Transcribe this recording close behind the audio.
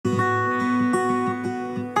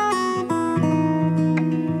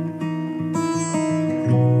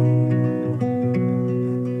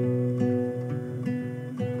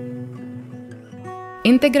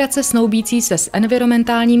Integrace snoubící se s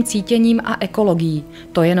environmentálním cítěním a ekologií.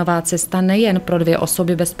 To je nová cesta nejen pro 2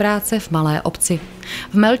 osoby bez práce v malé obci.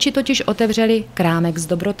 V Melči totiž otevřeli Krámek s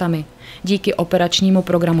DOBROtami. Díky operačnímu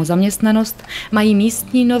programu Zaměstnanost mají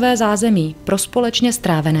místní nové zázemí pro společně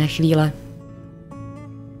strávené chvíle.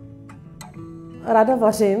 Ráda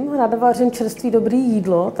vařím čerstvý dobrý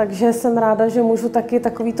jídlo, takže jsem ráda, že můžu taky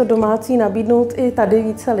takovýto domácí nabídnout i tady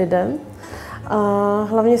více lidem. A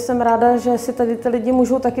hlavně jsem ráda, že si tady ty lidi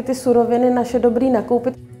můžou taky ty suroviny naše dobrý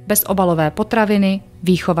nakoupit. Bezobalové potraviny,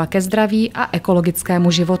 výchova ke zdraví a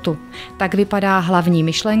ekologickému životu. Tak vypadá hlavní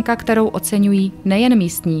myšlenka, kterou oceňují nejen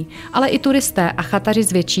místní, ale i turisté a chataři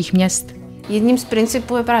z větších měst. Jedním z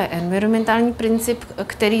principů je právě environmentální princip,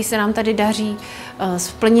 který se nám tady daří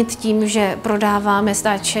splnit tím, že prodáváme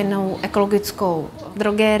stáčenou ekologickou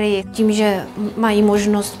drogérii, tím, že mají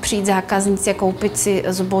možnost přijít zákazníci a koupit si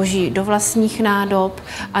zboží do vlastních nádob,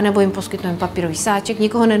 anebo jim poskytneme papírový sáček.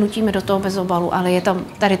 Nikoho nenutíme do toho bez obalu, ale je tam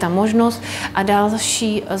tady ta možnost. A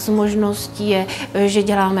další z možností je, že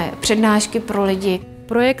děláme přednášky pro lidi.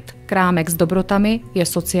 Projekt Krámek s DOBROtami je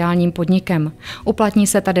sociálním podnikem. Uplatní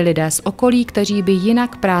se tady lidé z okolí, kteří by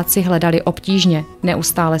jinak práci hledali obtížně.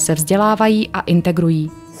 Neustále se vzdělávají a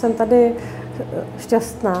integrují. Jsem tady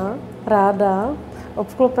šťastná, ráda,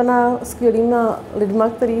 obklopená skvělýma lidma,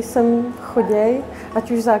 kteří sem chodějí,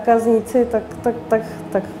 ať už zákazníci,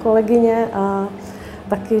 tak kolegyně a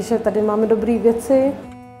taky, že tady máme dobré věci.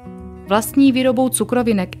 Vlastní výrobou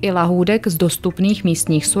cukrovinek i lahůdek z dostupných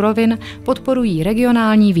místních surovin podporují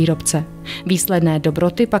regionální výrobce. Výsledné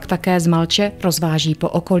dobroty pak také z Malče rozváží po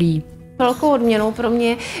okolí. Velkou odměnou pro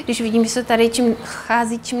mě, když vidím, že se tady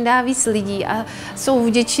čím dál víc lidí a jsou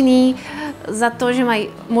vděční za to, že mají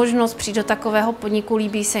možnost přijít do takového podniku,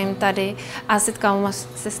 líbí se jim tady a setkávám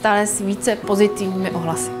se stále s více pozitivními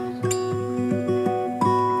ohlasy.